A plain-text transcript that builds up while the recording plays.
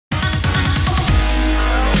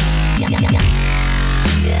What's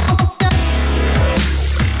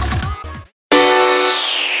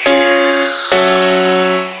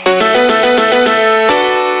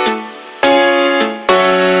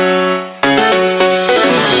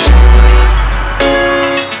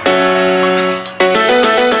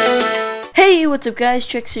up guys,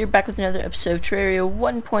 Trexcw here, back with another episode of Terraria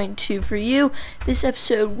 1.2 for you. This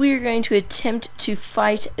episode we are going to attempt to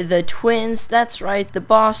fight the twins. That's right, the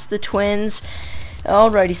boss, the twins.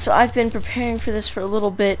 Alrighty, so I've been preparing for this for a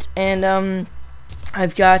little bit, and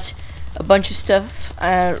I've got a bunch of stuff.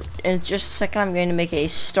 In just a second I'm going to make a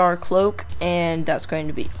star cloak, and that's going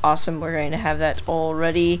to be awesome. We're going to have that all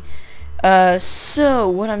ready. So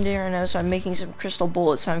what I'm doing right now is I'm making some crystal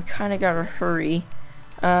bullets, so I'm kind of gotta hurry.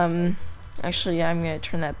 Actually, I'm going to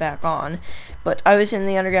turn that back on. But I was in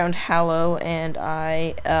the underground hallow, and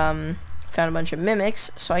I found a bunch of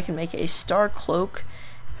mimics, so I can make a star cloak.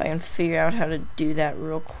 If I can figure out how to do that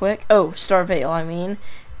real quick. Oh, star veil, I mean.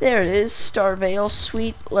 There it is, star veil,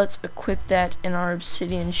 sweet. Let's equip that in our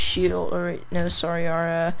obsidian shield, or no, sorry,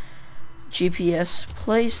 our GPS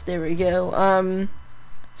place. There we go.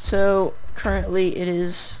 So currently it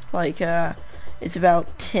is like it's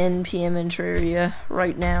about 10 p.m. in Terraria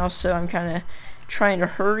right now, so I'm kind of trying to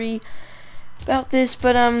hurry about this,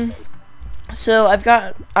 but so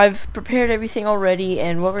I've prepared everything already,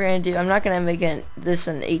 and what we're gonna do, I'm not gonna make this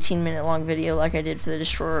an 18-minute long video like I did for the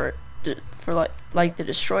destroyer, like the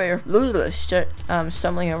destroyer.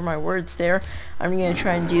 Stumbling over my words there. I'm gonna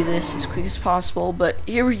try and do this as quick as possible, but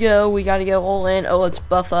here we go. We gotta go all in. Oh, let's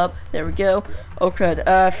buff up. There we go. Oh crud,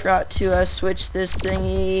 I forgot to switch this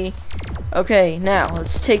thingy. Okay, now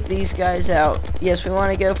let's take these guys out. Yes, we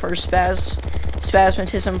want to go for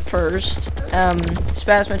spasmatism first.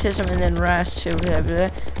 Spasmatism and then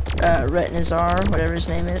Retinazar, whatever his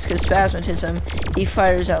name is, because spasmatism, he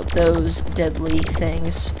fires out those deadly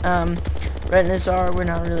things. Retinazar, we're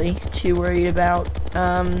not really too worried about.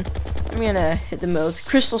 I'm gonna hit them both.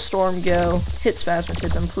 Crystal Storm, go. Hit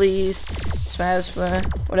spasmatism, please. Spasma,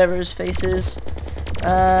 whatever his face is.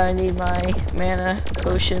 I need my mana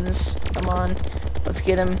potions. Come on, let's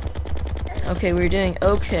get him. Okay, we're doing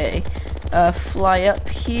okay. Fly up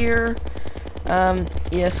here.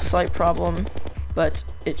 Yes, slight problem, but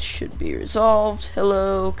it should be resolved.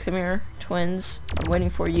 Hello, come here, twins. I'm waiting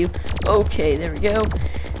for you. Okay, there we go.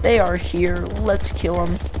 They are here. Let's kill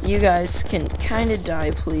them. You guys can kind of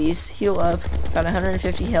die, please. Heal up. Got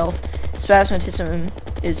 150 health. Spasmatism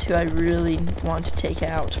is who I really want to take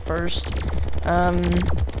out first.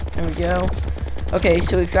 There we go. Okay,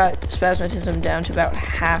 so we've got spasmatism down to about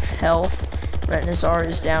half health. Retinazar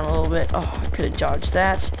is down a little bit. Oh, I could have dodged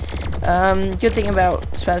that. Good thing about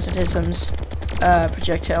spasmatism's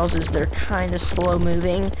projectiles is they're kind of slow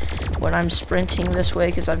moving when I'm sprinting this way,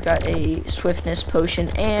 because I've got a swiftness potion,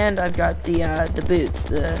 and I've got the boots,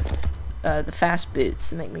 the fast boots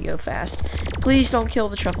that make me go fast. Please don't kill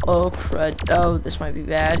the truffle. Oh crud. Oh, this might be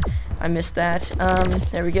bad. I missed that.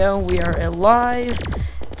 There we go. We are alive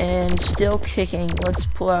and still kicking. Let's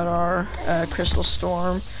pull out our crystal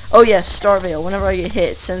storm. Oh yes, star veil. Whenever I get hit,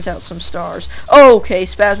 it sends out some stars. Oh, okay,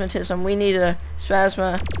 spasmatism. We need a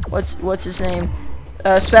spasma. What's his name?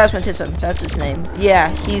 Spasmatism. That's his name. Yeah,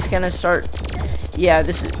 he's gonna start. Yeah,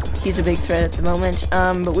 he's a big threat at the moment.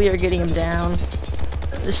 But we are getting him down.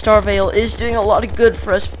 The star veil is doing a lot of good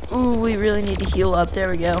for us. Ooh, we really need to heal up. There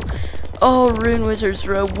we go. Oh, Rune Wizard's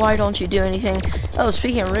robe, why don't you do anything? Oh,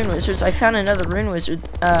 speaking of Rune Wizards, I found another Rune Wizard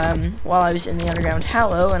while I was in the underground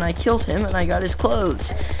hallow, and I killed him, and I got his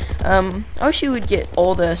clothes. I wish you would get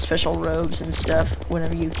all the special robes and stuff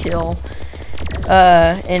whenever you kill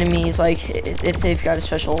enemies. Like, if they've got a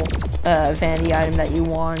special vanity item that you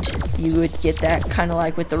want, you would get that, kind of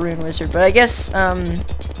like with the Rune Wizard. But I guess,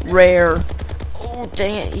 rare... Oh,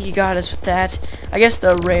 dang it, you got us with that. I guess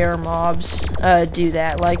the rare mobs do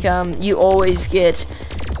that. Like, you always get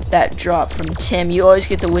that drop from Tim. You always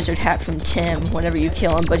get the wizard hat from Tim whenever you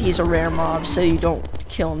kill him, but he's a rare mob, so you don't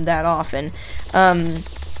kill him that often. And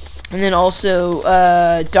then also,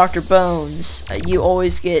 Dr. Bones. You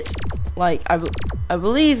always get, like, I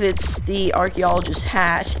believe it's the archaeologist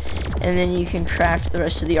hat, and then you can craft the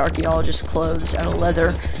rest of the archaeologist clothes out of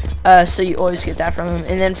leather. So you always get that from him.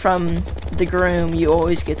 And then from the groom, you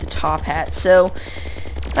always get the top hat. So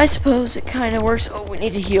I suppose it kind of works. Oh, we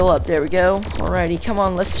need to heal up. There we go. Alrighty, come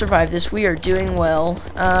on, let's survive this. We are doing well.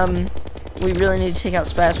 We really need to take out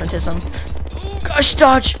spasmatism. Gosh,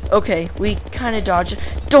 dodge! Okay, we kind of dodged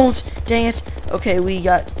it. Don't! Dang it! Okay, we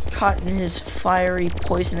got caught in his fiery,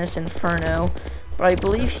 poisonous inferno. But I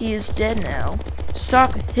believe he is dead now.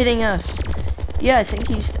 Stop hitting us. Yeah, I think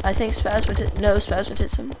spasmatism. No,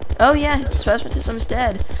 spasmatism. Oh yeah, spasmatism's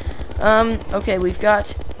dead. Okay, we've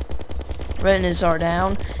got Red and Azar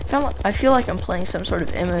down. I feel like I'm playing some sort of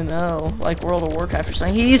MMO, like World of Warcraft or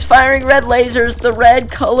something. He's firing red lasers. The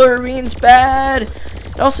red color means bad.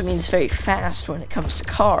 It also means very fast when it comes to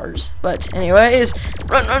cars. But anyways,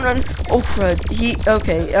 run, run, run. Oh, crud.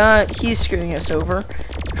 He's screwing us over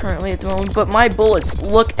currently at the moment. But my bullets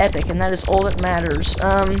look epic, and that is all that matters.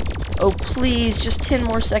 Oh, please, just 10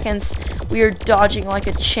 more seconds. We are dodging like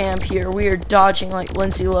a champ here. We are dodging like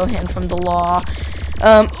Lindsay Lohan from The Law.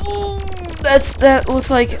 Ooh, that looks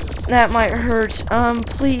like that might hurt.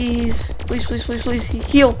 Please. Please.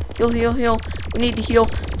 Heal. We need to heal.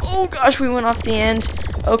 Oh gosh, we went off the end.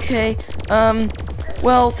 Okay.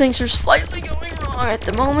 Well, things are slightly going wrong at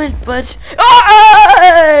the moment, but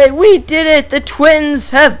we did it! The twins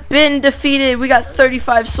have been defeated. We got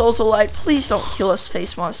 35 souls of light. Please don't kill us,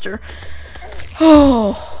 face monster.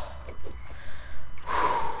 Oh.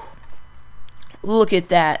 Look at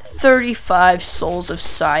that. 35 souls of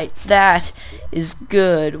sight. That is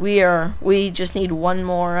good. We just need one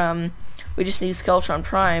more, we just need Skeletron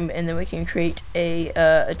Prime, and then we can create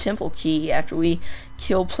a temple key after we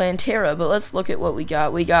kill Plantera. But let's look at what we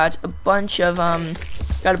got. We got a bunch of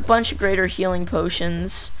greater healing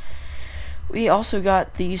potions. We also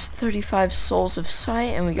got these 35 souls of sight,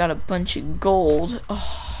 and we got a bunch of gold.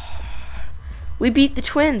 Oh. We beat the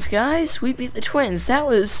twins, guys. We beat the twins. That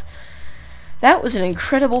was an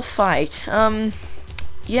incredible fight.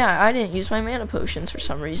 Yeah, I didn't use my mana potions for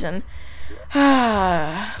some reason.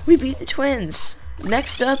 We beat the twins.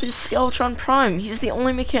 Next up is Skeletron Prime. He's the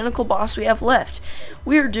only mechanical boss we have left.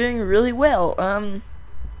 We are doing really well.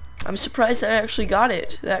 I'm surprised that I actually got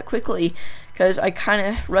it that quickly, because I kind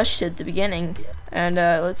of rushed it at the beginning. And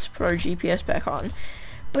let's put our GPS back on.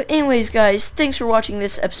 But anyways, guys, thanks for watching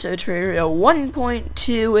this episode of Terraria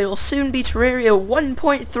 1.2. It'll soon be Terraria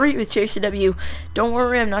 1.3 with Trexcw. Don't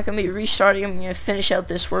worry, I'm not going to be restarting. I'm going to finish out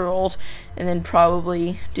this world and then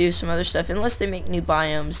probably do some other stuff. Unless they make new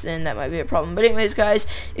biomes, then that might be a problem. But anyways, guys,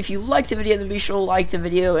 if you liked the video, then be sure to like the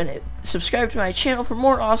video and subscribe to my channel for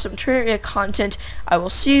more awesome Terraria content. I will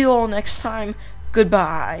see you all next time.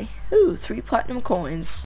 Goodbye. Ooh, 3 platinum coins.